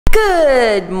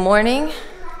Good morning.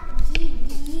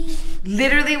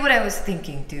 Literally what I was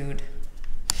thinking, dude.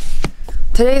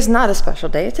 Today is not a special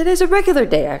day. Today's a regular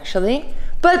day, actually.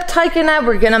 But Tyke and I,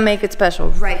 we're gonna make it special.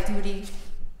 Right, Duty?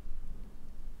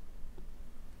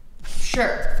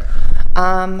 Sure.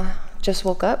 Just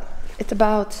woke up. It's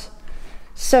about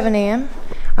 7 a.m.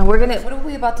 And we're gonna, what are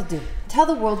we about to do? Tell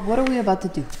the world, what are we about to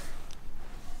do?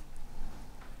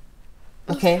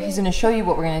 Okay, he's gonna show you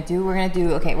what we're gonna do. We're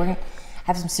gonna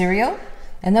have some cereal.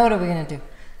 And then what are we gonna do?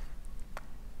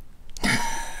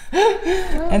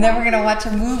 And then we're gonna watch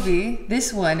a movie.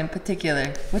 This one in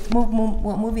particular.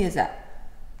 What movie is that?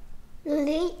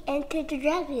 Lily Enter the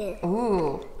Dragon.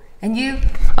 Ooh. And you?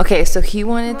 Okay, so he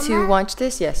wanted to watch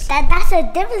this, yes. That's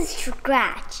a different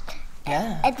scratch.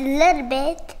 Yeah. It's a little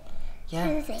bit.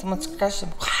 Yeah. Someone scratched him.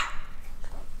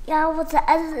 Yeah, what's the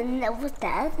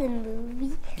other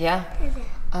movie? Yeah.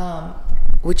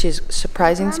 Which is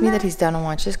surprising to me that he's down to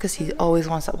watch this because he always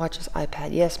wants to watch his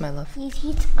iPad. Yes, my love. He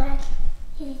scratched.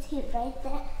 He's right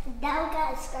there. Now we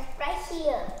got a scratch right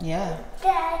here. Yeah.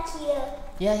 Right here.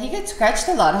 Yeah, he gets scratched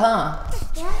a lot, huh?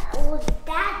 Yeah, well,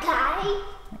 that guy.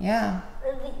 Yeah.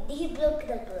 He broke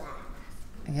the glass.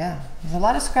 Yeah, there's a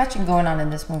lot of scratching going on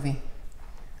in this movie.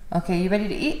 Okay, you ready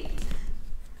to eat?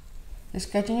 You're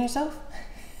scratching yourself?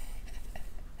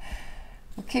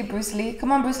 Okay, Bruce Lee.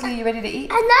 Come on, Bruce Lee, you ready to eat?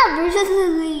 I'm not Bruce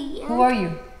Lee. Who are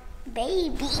you?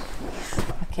 Baby.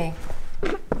 Okay.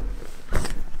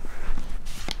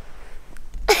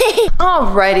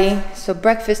 Alrighty, so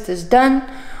breakfast is done.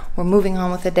 We're moving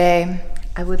on with the day.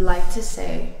 I would like to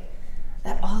say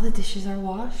that all the dishes are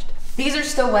washed. These are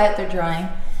still wet, they're drying,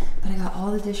 but I got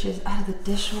all the dishes out of the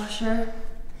dishwasher.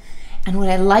 And what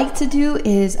I like to do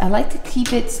is I like to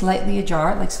keep it slightly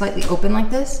ajar, like slightly open like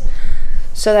this,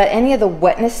 so that any of the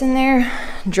wetness in there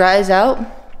dries out,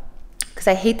 because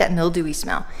I hate that mildewy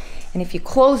smell. And if you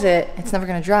close it, it's never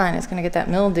gonna dry and it's gonna get that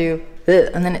mildew,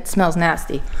 and then it smells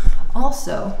nasty.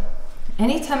 Also,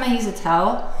 anytime I use a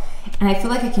towel and I feel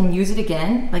like I can use it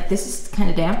again, like this is kind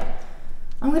of damp,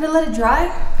 I'm gonna let it dry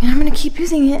and I'm gonna keep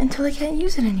using it until I can't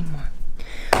use it anymore.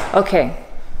 Okay,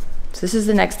 so this is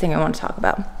the next thing I want to talk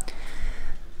about.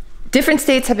 Different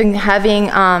states have been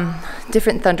having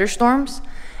different thunderstorms,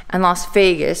 and Las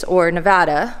Vegas or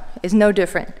Nevada is no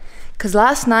different. Because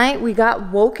last night we got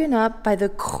woken up by the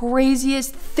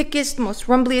craziest, thickest, most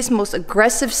rumbliest, most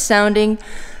aggressive sounding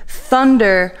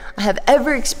thunder I have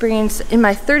ever experienced in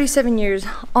my 37 years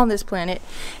on this planet.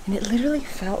 And it literally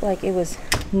felt like it was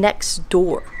next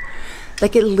door.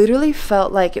 Like it literally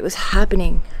felt like it was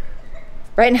happening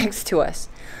right next to us.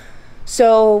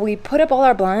 So we put up all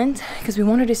our blinds because we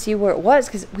wanted to see where it was,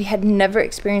 because we had never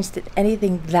experienced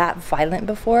anything that violent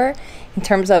before in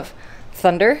terms of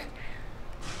thunder.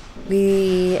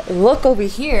 We look over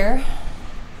here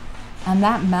and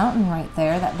that mountain right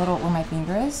there, that little, where my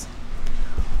finger is,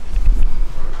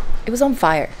 it was on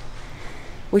fire,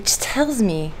 which tells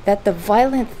me that the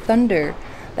violent thunder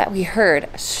that we heard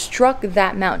struck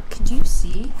that mountain. Could you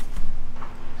see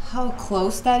how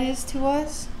close that is to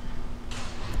us?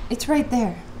 It's right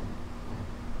there.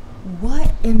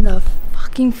 What in the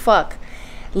fucking fuck?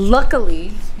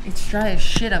 Luckily, it's dry as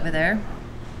shit over there.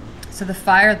 So the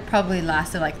fire probably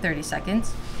lasted like 30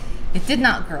 seconds. It did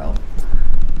not grow.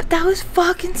 But that was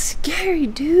fucking scary,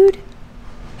 dude.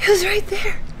 It was right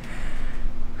there.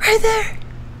 Right there.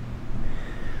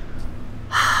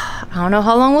 I don't know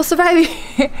how long we'll survive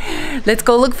here. Let's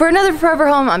go look for another forever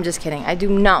home. I'm just kidding. I do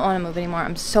not want to move anymore.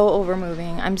 I'm so over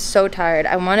moving. I'm so tired.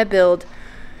 I want to build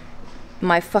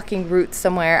my fucking roots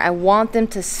somewhere. I want them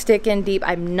to stick in deep.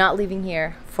 I'm not leaving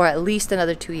here for at least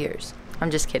another 2 years. I'm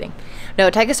just kidding.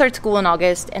 No, Tyga starts school in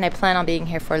August and I plan on being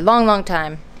here for a long, long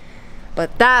time.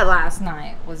 But that last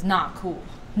night was not cool.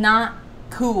 Not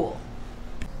cool.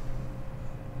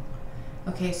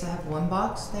 Okay, so I have one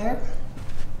box there.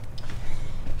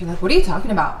 You're like, what are you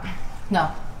talking about? No,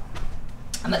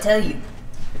 I'm gonna tell you.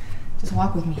 Just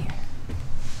walk with me here.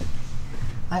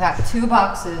 I got 2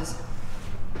 boxes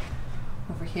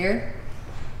over here.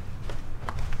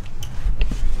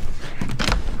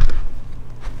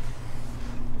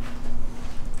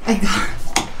 I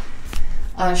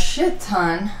got a shit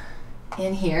ton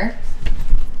in here.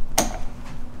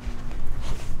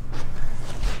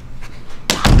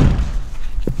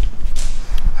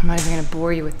 I'm not even gonna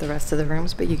bore you with the rest of the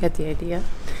rooms, but you get the idea.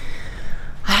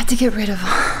 I had to get rid of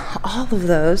all of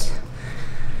those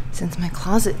since my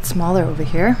closet's smaller over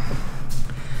here.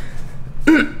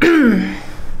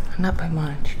 Not by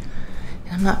much.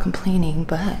 And I'm not complaining,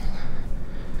 but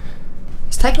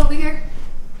is Tyke over here?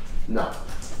 No.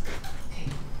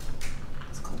 Okay.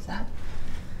 Let's close that.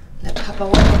 Let Papa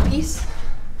work a piece.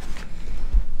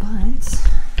 But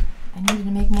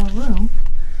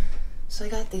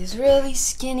these really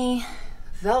skinny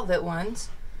velvet ones.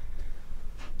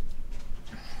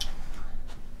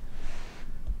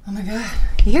 Oh my god.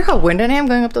 You hear how winded I am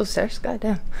going up those stairs? God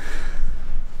damn.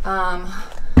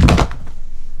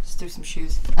 Just threw some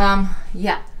shoes.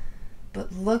 Yeah.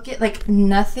 But look at, like,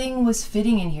 nothing was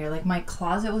fitting in here. Like, my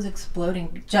closet was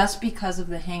exploding just because of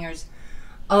the hangers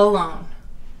alone.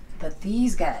 But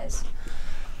these guys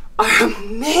are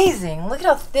amazing. Look at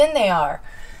how thin they are.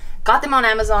 Got them on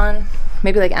Amazon.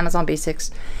 Maybe like Amazon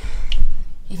Basics.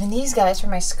 Even these guys for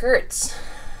my skirts.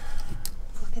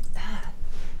 Look at that.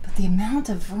 But the amount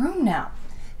of room now.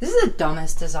 This is the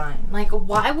dumbest design. Like,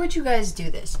 why would you guys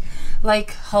do this?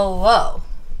 Like, hello.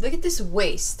 Look at this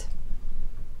waist.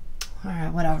 All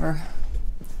right, whatever.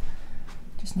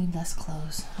 Just need less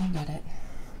clothes. I get it.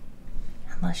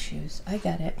 And less shoes. I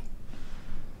get it.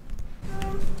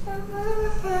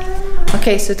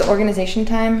 Okay, so it's organization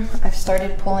time. I've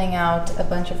started pulling out a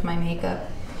bunch of my makeup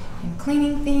and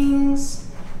cleaning things.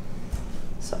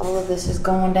 So all of this is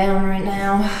going down right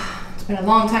now. It's been a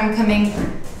long time coming.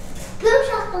 Blue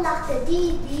chocolate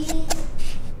DD.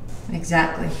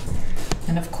 Exactly.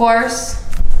 And of course,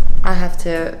 I have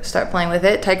to start playing with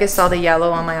it. Tyga saw the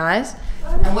yellow on my eyes.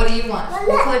 And what do you want?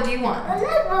 What color do you want?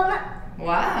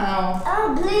 Wow.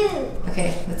 Oh, blue.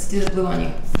 Okay, let's do the blue on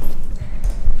you.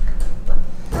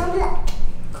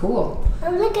 Cool.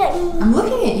 Look at me. I'm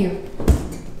looking at you.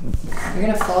 You're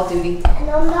gonna fall, duty. And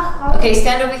I'm not. Okay,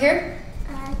 stand over here.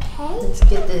 Okay. Let's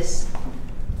get this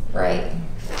right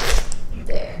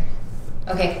there.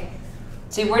 Okay.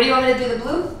 So where do you want me to do the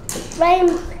blue? Right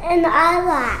in the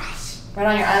eyelash. Right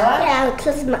on your eyelash? Yeah,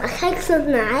 because my cakes are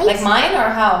nice. Like mine or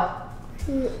how?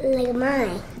 Like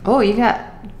mine. Oh, you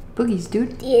got boogies,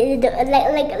 dude. Yeah,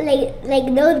 like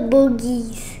those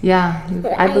boogies. Yeah,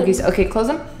 eye boogies. Okay, close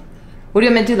them. What do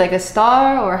you want me to do? Like a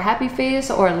star or a happy face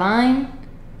or a line?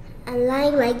 A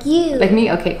line like you. Like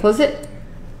me? Okay, close it.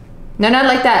 No, not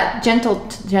like that. Gentle,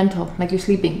 gentle. Like you're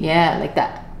sleeping. Yeah, like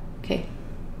that. Okay.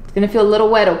 It's gonna feel a little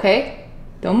wet, okay?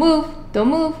 Don't move. Don't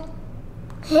move.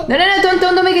 No,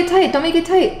 don't make it tight. Don't make it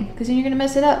tight. Because then you're gonna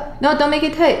mess it up. No, don't make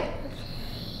it tight.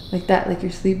 Like that, like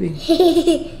you're sleeping.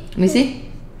 Let me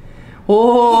see.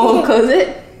 Oh, close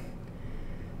it.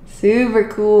 Super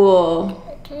cool.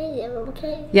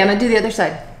 Okay. Yeah, I'm gonna do the other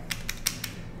side.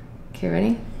 Okay,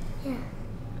 ready? Yeah.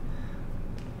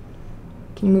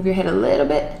 Can you move your head a little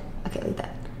bit? Okay, like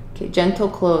that. Okay, gentle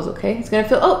close, okay? It's gonna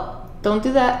feel, oh, don't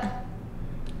do that.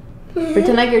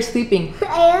 Pretend like you're sleeping.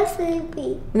 I am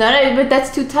sleepy. No, but that's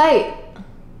too tight.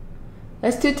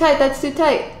 That's too tight, that's too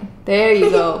tight. There you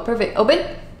go, perfect. Open.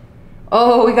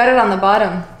 Oh, we got it on the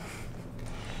bottom.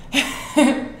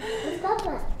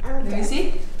 Let me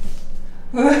see.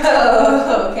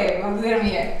 Whoa, okay, we'll get a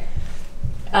mirror.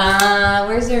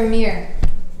 Where's their mirror?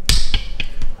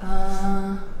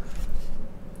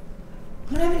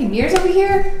 We don't have any mirrors over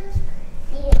here?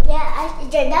 Yeah,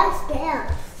 they're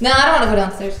downstairs. No, I don't want to go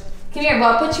downstairs. Come here,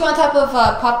 well, I'll put you on top of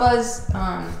Papa's,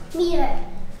 Mirror.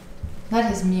 not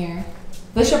his mirror.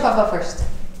 Let's show Papa first,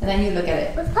 and then you look at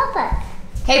it. What's Papa?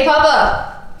 Hey,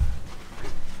 Papa!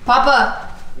 Papa!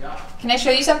 Yeah. Can I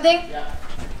show you something? Yeah.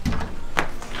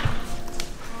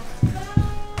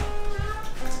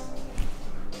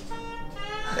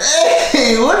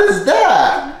 Hey, what is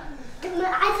that? My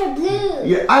eyes are blue.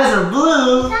 Your eyes are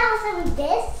blue. Can I have some of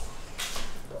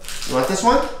this? You want this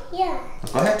one? Yeah.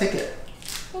 Go ahead, take it.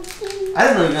 Thank you. I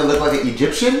didn't know you're gonna look like an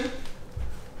Egyptian.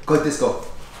 Go like this, go.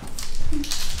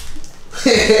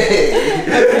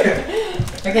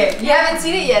 Okay, you haven't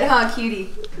seen it yet, huh,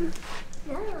 cutie?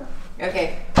 No.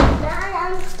 Okay.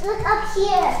 Now look up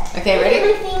here. Okay, ready?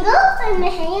 My finger and my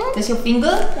hand. That's your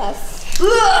finger? Yes.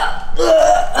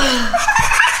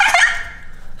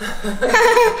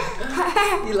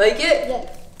 You like it?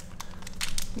 Yes.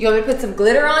 You want me to put some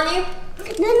glitter on you?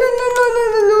 No.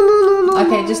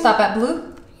 Okay, just stop at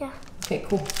blue? Yeah. Okay,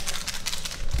 cool.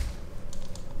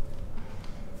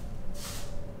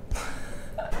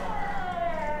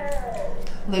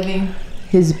 Living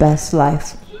his best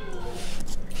life.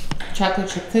 Chocolate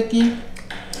chip cookie,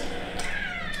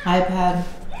 iPad,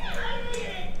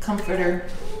 comforter,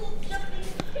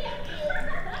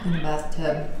 in the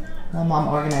bathtub while Mom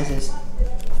organizes.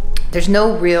 There's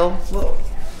no real, whoa,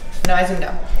 no, I zoomed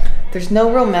out. There's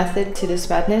no real method to this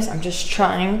madness. I'm just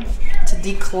trying to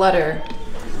declutter.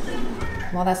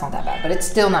 Well, that's not that bad, but it's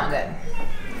still not good.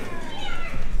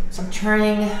 So I'm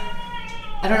trying,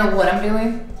 I don't know what I'm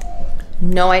doing.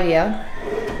 No idea.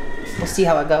 We'll see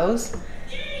how it goes.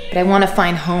 But I want to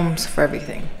find homes for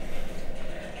everything.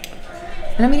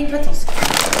 And I'm eating pretzels. That's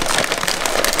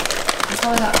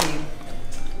all I got for you.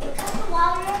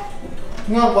 Water.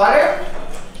 You want water?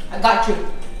 I got you.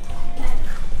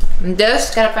 And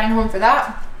this, gotta find a home for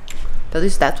that. But at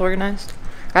least that's organized.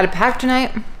 Gotta pack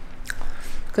tonight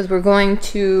because we're going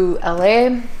to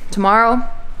LA tomorrow.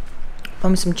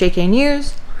 Film some JK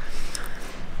News.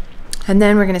 And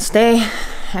then we're gonna stay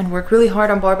and work really hard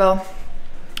on Barbell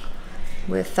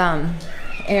with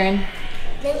Aaron,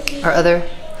 our other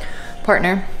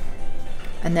partner.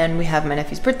 And then we have my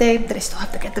nephew's birthday that I still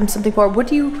have to get them something for. I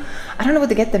don't know what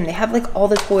to get them. They have like all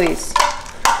the toys.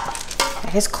 I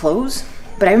guess clothes.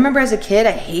 But I remember as a kid,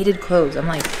 I hated clothes. I'm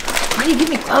like, why do you give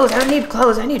me clothes? I don't need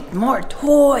clothes. I need more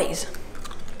toys.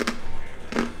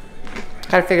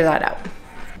 Gotta figure that out.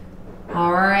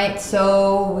 All right,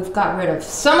 so we've got rid of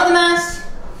some of the mess.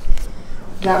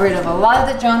 Got rid of a lot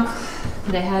of the junk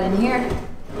that I had in here.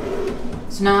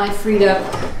 So now I freed up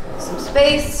some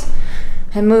space.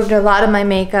 I moved a lot of my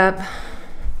makeup.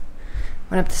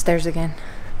 Went up the stairs again.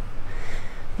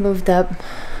 Moved up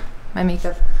my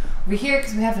makeup over here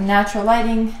because we have natural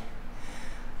lighting.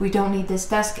 We don't need this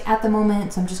desk at the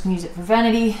moment, so I'm just gonna use it for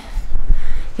vanity.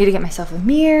 Need to get myself a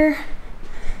mirror.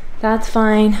 That's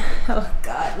fine. Oh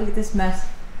God, look at this mess.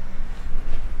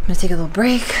 I'm gonna take a little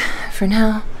break for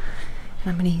now,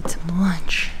 and I'm gonna eat some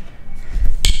lunch.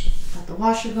 Got the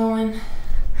washer going.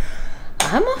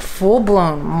 I'm a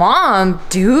full-blown mom,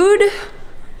 dude.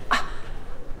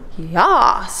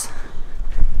 Yas.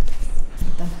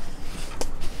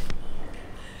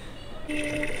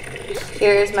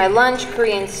 Here's my lunch,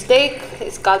 Korean steak.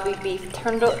 It's galbi beef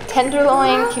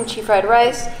tenderloin, kimchi fried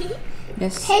rice.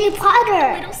 Yes. Harry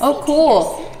Potter. Oh,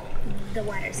 cool.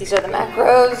 These are the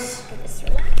macros.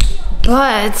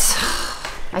 But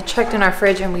I checked in our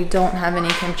fridge and we don't have any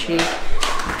kimchi.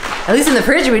 At least in the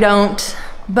fridge we don't.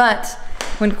 But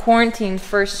when quarantine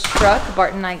first struck,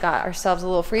 Bart and I got ourselves a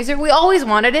little freezer. We always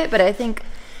wanted it, but I think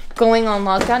going on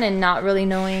lockdown and not really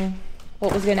knowing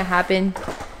what was gonna happen,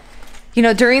 you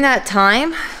know, during that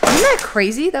time, isn't that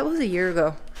crazy? That was a year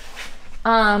ago.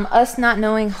 Us not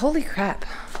knowing, holy crap,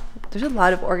 there's a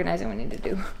lot of organizing we need to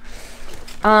do.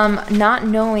 Not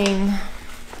knowing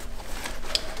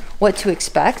what to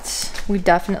expect, we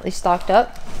definitely stocked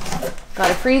up.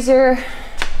 Got a freezer.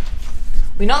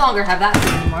 We no longer have that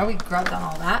anymore. We grubbed on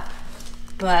all that.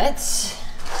 But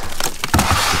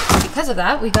because of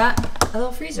that, we got a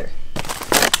little freezer.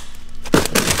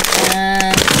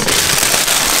 And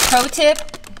pro tip,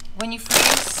 when you freeze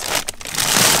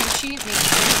sushi, make sure you freeze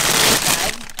the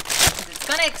bag because it's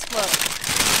gonna explode.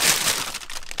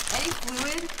 Any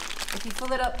fluid, if you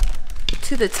fill it up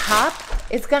to the top,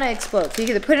 it's gonna explode. So you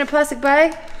either put it in a plastic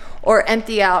bag or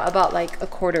empty out about like a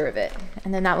quarter of it.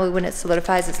 And then that way when it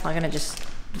solidifies, it's not gonna just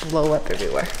blow up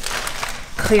everywhere.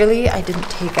 Clearly, I didn't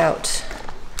take out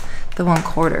the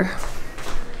 1/4.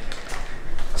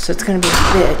 So it's gonna be a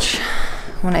bitch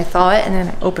when I thaw it and then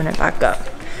I open it back up.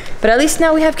 But at least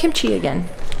now we have kimchi again,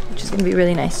 which is gonna be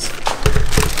really nice.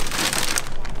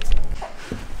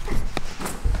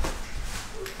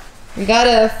 We got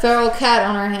a feral cat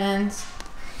on our hands.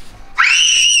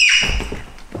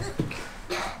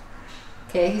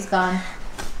 Okay, he's gone.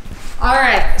 All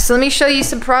right, so let me show you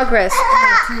some progress.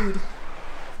 Oh, dude.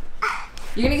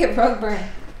 You're gonna get rug burn.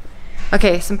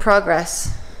 Okay, some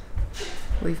progress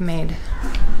we've made.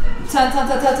 I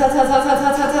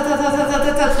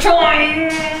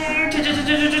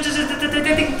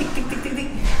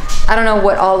don't know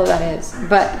what all of that is,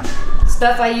 but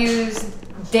stuff I use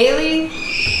daily.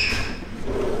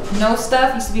 No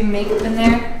stuff, used to be makeup in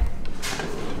there.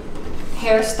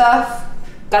 Hair stuff.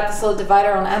 Got this little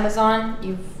divider on Amazon.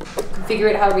 You configure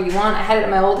it however you want. I had it at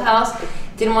my old house.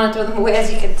 Didn't want to throw them away, as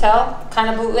you can tell. Kind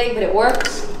of bootleg, but it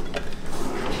works.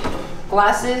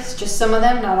 Glasses, just some of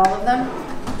them, not all of them.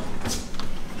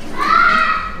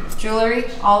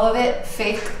 Jewelry, all of it,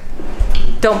 fake.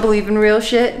 Don't believe in real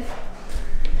shit.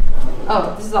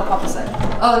 Oh, this is all Papa said.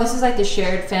 Oh, this is like the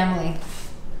shared family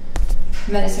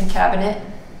medicine cabinet.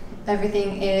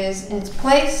 Everything is in its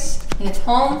place, in its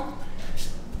home.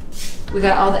 We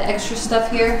got all the extra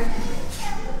stuff here.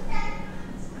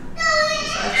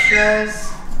 Just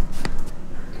extras.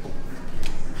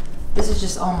 This is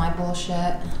just all my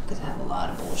bullshit, because I have a lot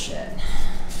of bullshit.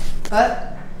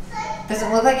 But,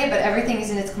 doesn't look like it, but everything is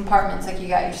in its compartments. Like you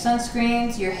got your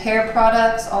sunscreens, your hair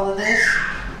products, all of this.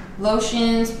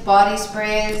 Lotions, body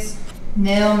sprays,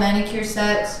 nail, manicure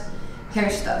sets, hair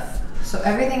stuff. So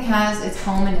everything has its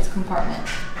home in its compartment.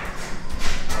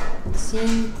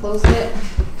 See, close it.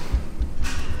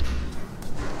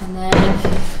 And then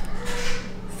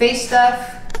face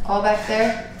stuff, all back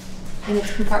there in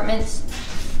its compartments.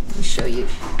 Let me show you.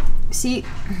 See?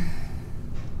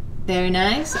 Very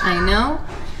nice, I know.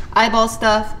 Eyeball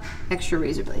stuff, extra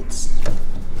razor blades.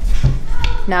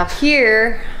 Now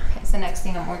here is That's the next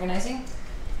thing I'm organizing.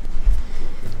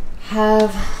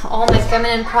 Have all my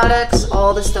feminine products,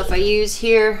 all the stuff I use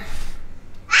here,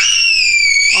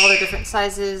 all the different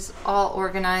sizes, all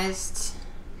organized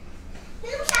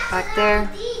back there.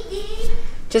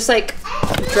 Just like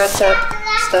dress up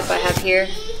stuff I have here.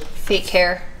 Fake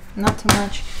hair, not too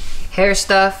much. Hair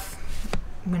stuff.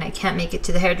 When I can't make it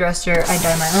to the hairdresser, I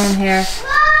dye my own hair.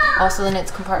 Also in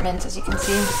its compartments, as you can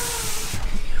see.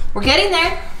 We're getting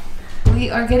there. We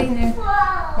are getting there.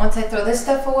 Once I throw this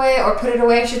stuff away, or put it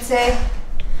away I should say,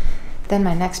 then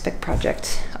my next big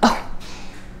project. Oh,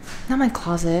 not my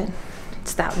closet.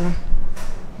 It's that room.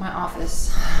 My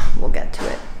office. We'll get to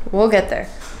it. We'll get there.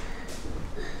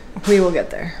 We will get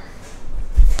there.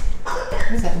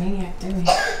 What is that maniac doing?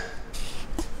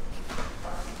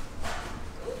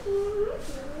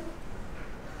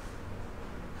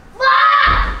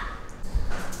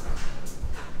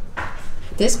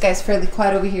 This guy's fairly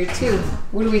quiet over here too.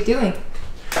 What are we doing?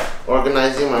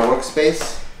 Organizing my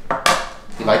workspace.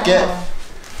 You like it?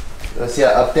 Let's see an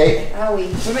update.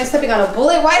 Owie. What am I stepping on a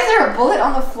bullet? Why is there a bullet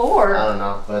on the floor? I don't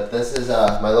know, but this is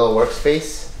my little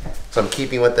workspace. So I'm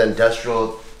keeping with the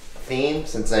industrial theme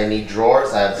since I need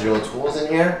drawers. I have 0 tools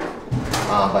in here,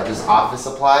 but just office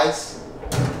supplies.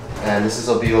 And this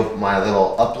will be my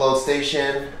little upload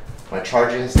station, my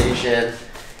charging station,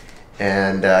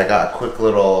 and I got a quick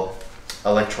little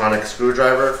electronic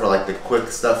screwdriver for like the quick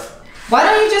stuff. Why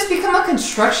don't you just become a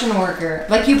construction worker?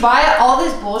 Like you buy all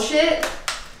this bullshit.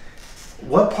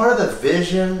 What part of the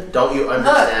vision don't you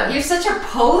understand? Look, you're such a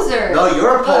poser. No,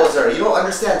 you're a poser. You don't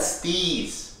understand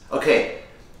steez. Okay,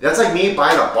 that's like me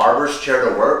buying a barber's chair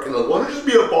to work and like, why don't you just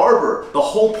be a barber? The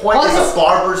whole point is a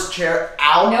barber's chair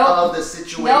out of the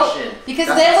situation. Nope. Because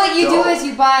that's then what you do is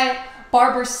you buy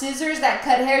barber scissors that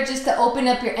cut hair just to open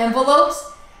up your envelopes.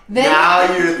 Then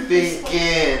now you're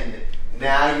thinking.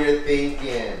 Now you're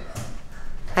thinking.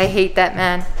 I hate that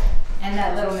man. And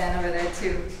that little man over there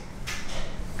too.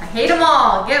 I hate them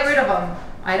all. Get rid of them.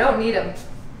 I don't need them.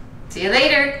 See you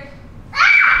later.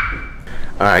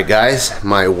 Alright guys,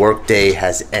 my work day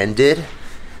has ended,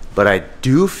 but I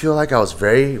do feel like I was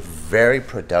very, very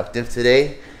productive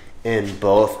today in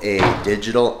both a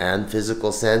digital and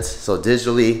physical sense. So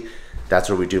digitally, that's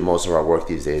where we do most of our work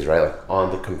these days, right? Like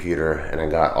on the computer, and I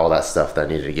got all that stuff that I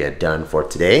needed to get done for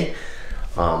today.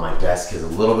 My desk is a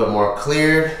little bit more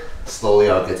cleared. Slowly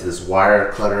I'll get to this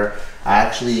wire clutter. I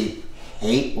actually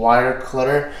hate wire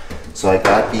clutter, so I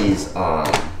got these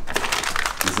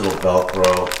little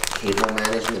Velcro cable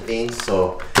management things,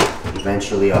 so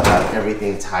eventually I'll have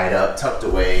everything tied up, tucked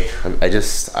away.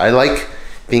 I like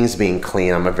things being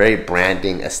clean. I'm a very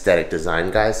branding, aesthetic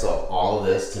design guy, so all of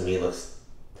this to me looks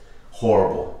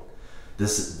horrible.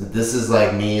 This is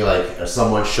like me, like or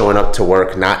someone showing up to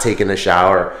work, not taking a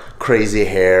shower, crazy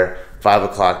hair, 5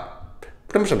 o'clock.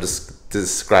 Pretty much I'm just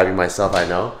describing myself, I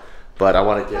know, but I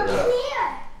want to get rid of.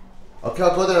 Okay,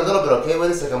 I'll go there a little bit. Okay,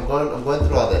 wait a second. I'm going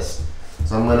through all this.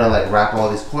 So I'm gonna like wrap all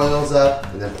these coils up,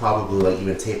 and then probably like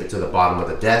even tape it to the bottom of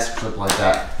the desk, something like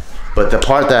that. But the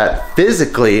part that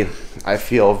physically I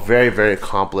feel very, very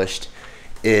accomplished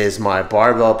is my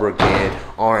Barbell Brigade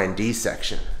R&D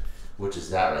section, which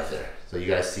is that right there. So you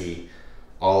guys see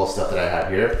all the stuff that I have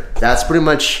here. That's pretty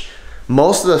much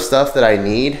most of the stuff that I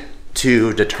need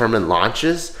to determine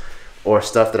launches or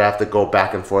stuff that I have to go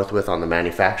back and forth with on the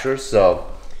manufacturers.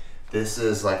 So this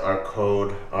is like our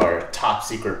code, our top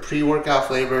secret pre-workout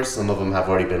flavors. Some of them have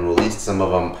already been released. Some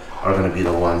of them are gonna be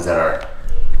the ones that are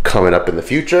coming up in the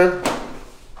future.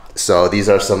 So these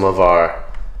are some of our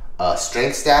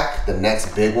strength stack. The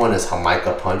next big one is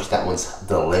Jamaica Punch. That one's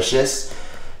delicious.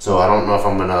 So I don't know if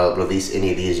I'm gonna release any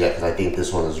of these yet because I think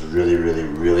this one is really, really,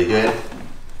 really good.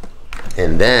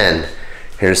 And then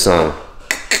here's some,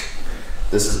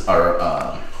 this is our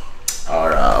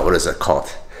what is it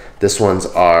called? This one's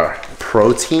our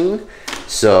protein.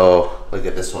 So look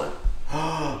at this one.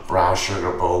 Brown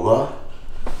sugar boba.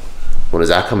 When is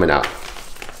that coming out?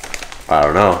 I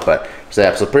don't know, but so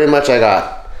yeah, so pretty much I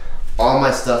got all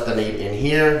my stuff that I need in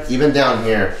here. Even down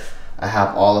here, I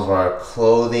have all of our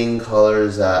clothing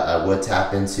colors that I would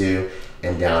tap into.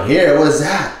 And down here, what is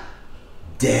that?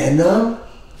 Denim?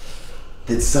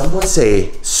 Did someone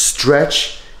say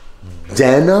stretch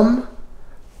denim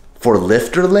for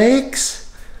lifter legs?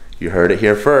 You heard it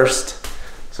here first.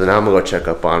 So now I'm gonna go check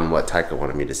up on what Taika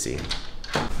wanted me to see.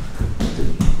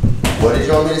 What did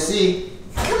you want me to see?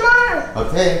 Come on.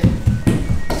 Okay. Look,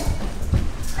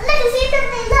 see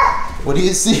something, look. What do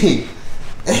you see?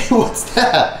 Hey, what's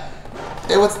that?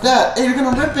 Hey, what's that? Hey, you're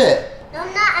gonna rip it. No,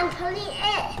 I'm not. I'm pulling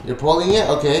it. You're pulling it?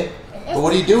 Okay. But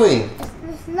what are you doing?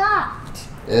 It's locked.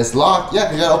 It's locked.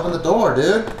 Yeah, you gotta open the door,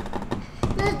 dude.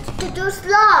 Look, the the door's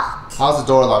locked. How's the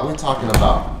door locked? What are you talking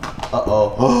about?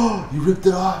 Uh-oh. Oh, you ripped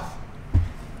it off.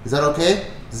 Is that okay?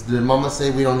 Did Mama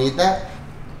say we don't need that?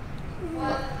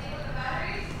 What, the thing with the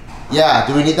battery? Yeah,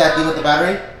 do we need that thing with the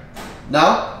battery? No?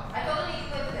 I told him you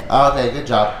put it. Oh, okay, good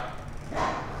job.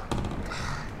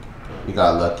 You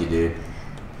got lucky, dude.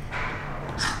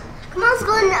 Come on, let's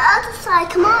go on the other side.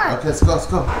 Come on. Okay, let's go, let's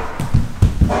go.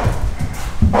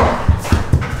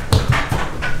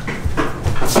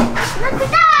 Look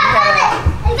at that!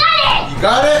 I got it! You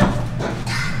got it?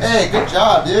 Hey, good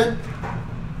job, dude.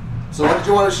 So what did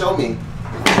you want to show me?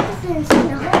 It's in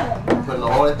the hole. Putting a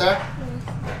hole right there?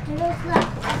 The door's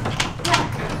locked. Look,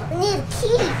 I need a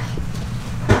key.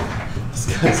 This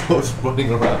guy's always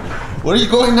running around. Where are you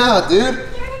going now, dude?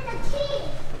 Here's the key.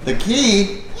 The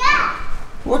key? Yeah.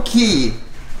 What key?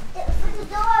 For the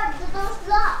door's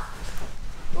locked.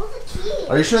 What's the key?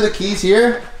 Are you sure the key's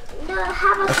here? No, I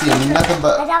have a I see nothing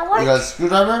but. Does that work? You got a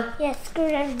screwdriver? Yeah,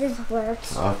 screwdriver, this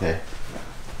works. Okay.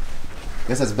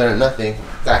 Guess that's better than nothing.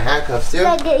 Got handcuffs too?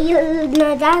 Like,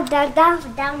 no, down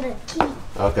the key.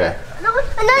 Okay. No,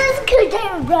 another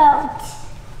screwdriver broke.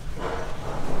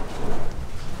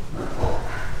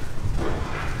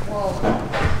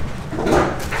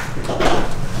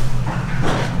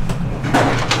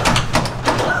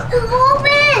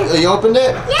 Open! You opened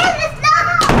it? Yes, it's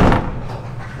not!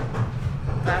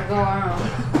 Gotta go around.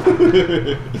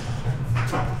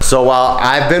 So while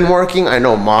I've been working, I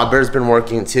know Ma Bear's been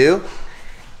working too.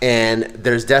 And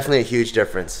there's definitely a huge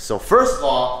difference. So first of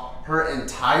all, her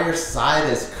entire side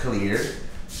is cleared,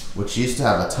 which used to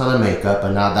have a ton of makeup,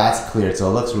 but now that's cleared, so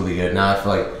it looks really good. Now I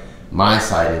feel like my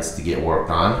side needs to get worked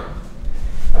on.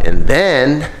 And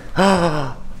then,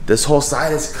 this whole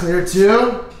side is clear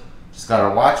too. Just got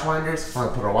our watch winders,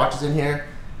 finally put our watches in here.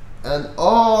 And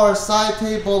oh, our side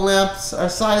table lamps, our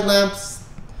side lamps,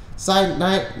 side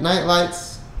night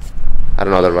lights. I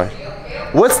don't know that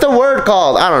right. What's the word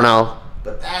called? I don't know.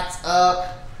 But that's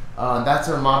up. That's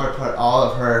where Mama put all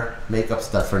of her makeup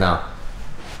stuff for now.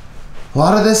 A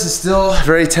lot of this is still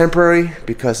very temporary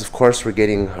because of course we're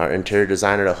getting our interior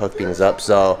designer to hook things up.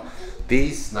 So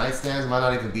these nightstands might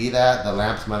not even be that. The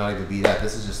lamps might not even be that.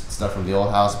 This is just stuff from the old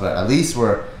house, but at least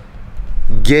we're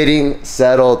getting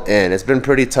settled in. It's been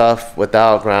pretty tough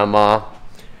without Grandma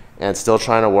and still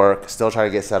trying to work, still trying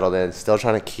to get settled in, still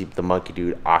trying to keep the monkey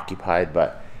dude occupied,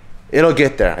 but it'll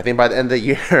get there. I think by the end of the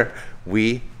year,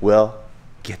 we will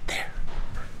get there.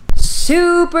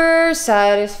 Super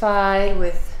satisfied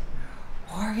with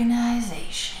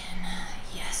organization.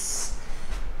 Yes.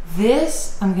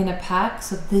 This I'm gonna pack,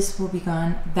 so this will be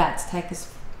gone. That's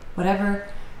Tyka's whatever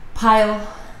pile.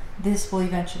 This will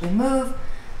eventually move,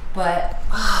 but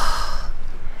oh,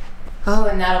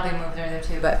 and that'll be moved there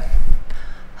too. But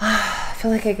I feel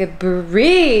like I could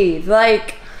breathe.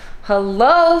 Like,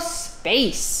 hello,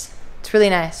 space. It's really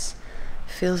nice.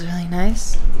 Feels really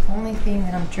nice. The only thing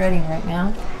that I'm dreading right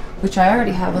now, which I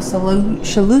already have a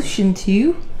solution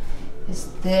to, is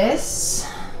this,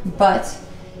 but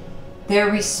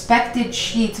their respected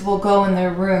sheets will go in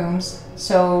their rooms.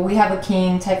 So we have a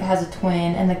king, Tyka has a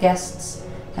twin, and the guests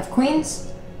have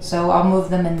queens. So I'll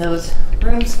move them in those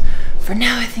rooms. For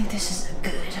now, I think this is a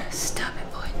good stopping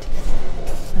point.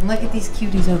 And look at these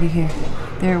cuties over here.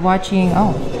 They're watching,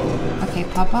 oh, okay,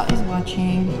 Papa is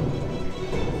watching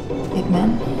Ip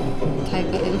Man.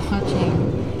 Tyka is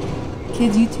watching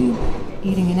kids YouTube,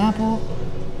 eating an apple.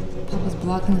 Papa's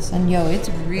blocking the sun. Yo, it's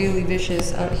really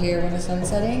vicious out here when the sun's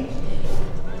setting,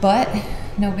 but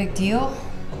no big deal.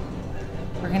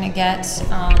 We're gonna get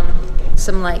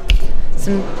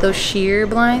those sheer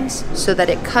blinds so that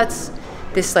it cuts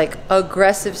this like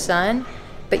aggressive sun,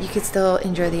 but you could still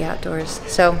enjoy the outdoors.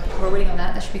 So we're waiting on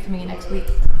that. That should be coming in next week,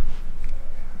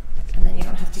 and then you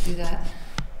don't have to do that.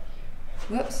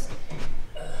 Whoops.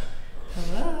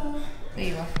 Hello. There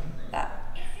you go.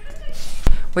 That.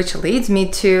 Which leads me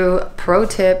to pro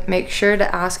tip: make sure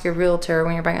to ask your realtor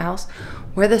when you're buying a house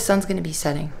where the sun's going to be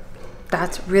setting.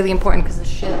 That's really important because of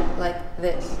shit like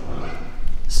this.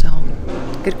 So,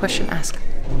 good question to ask.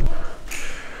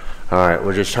 All right,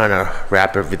 we're just trying to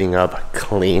wrap everything up,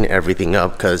 clean everything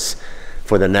up, because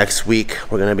for the next week,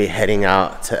 we're gonna be heading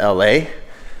out to LA.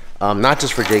 Not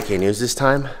just for JK News this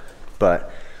time, but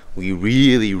we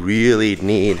really, really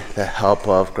need the help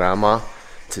of Grandma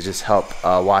to just help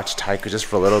watch Tyka just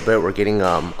for a little bit. We're getting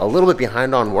a little bit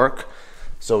behind on work,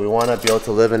 so we wanna be able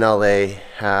to live in LA,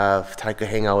 have Tyka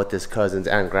hang out with his cousins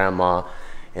and Grandma,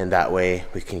 and that way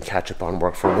we can catch up on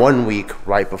work for 1 week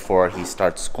right before he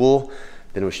starts school.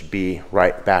 Then we should be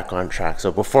right back on track.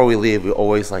 So before we leave, we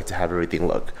always like to have everything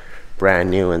look brand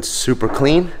new and super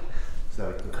clean so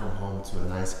that we can come home to a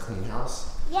nice clean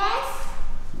house. Yes.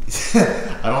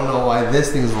 I don't know why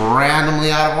this thing's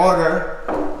randomly out of order.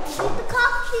 Drink the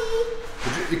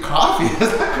coffee. Your coffee?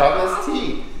 That's not coffee, that's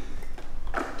tea.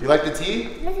 Do you like the tea?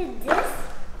 Look at this.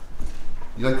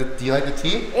 Do you like the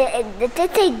tea? Did they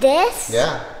say this?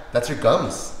 Yeah, that's your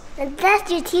gums. And that's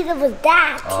your teeth that was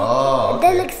that. Oh, And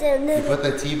okay. that looks so You little. put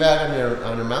the tea bag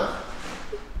on your mouth?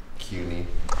 Cutie.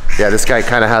 Yeah, this guy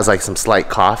kind of has like some slight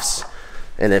coughs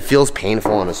and it feels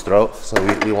painful in his throat. So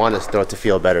we want his throat to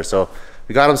feel better. So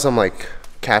we got him some like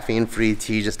caffeine-free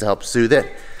tea just to help soothe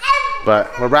it.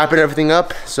 But we're wrapping everything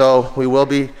up. So we will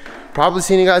be probably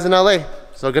seeing you guys in LA.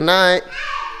 So good night.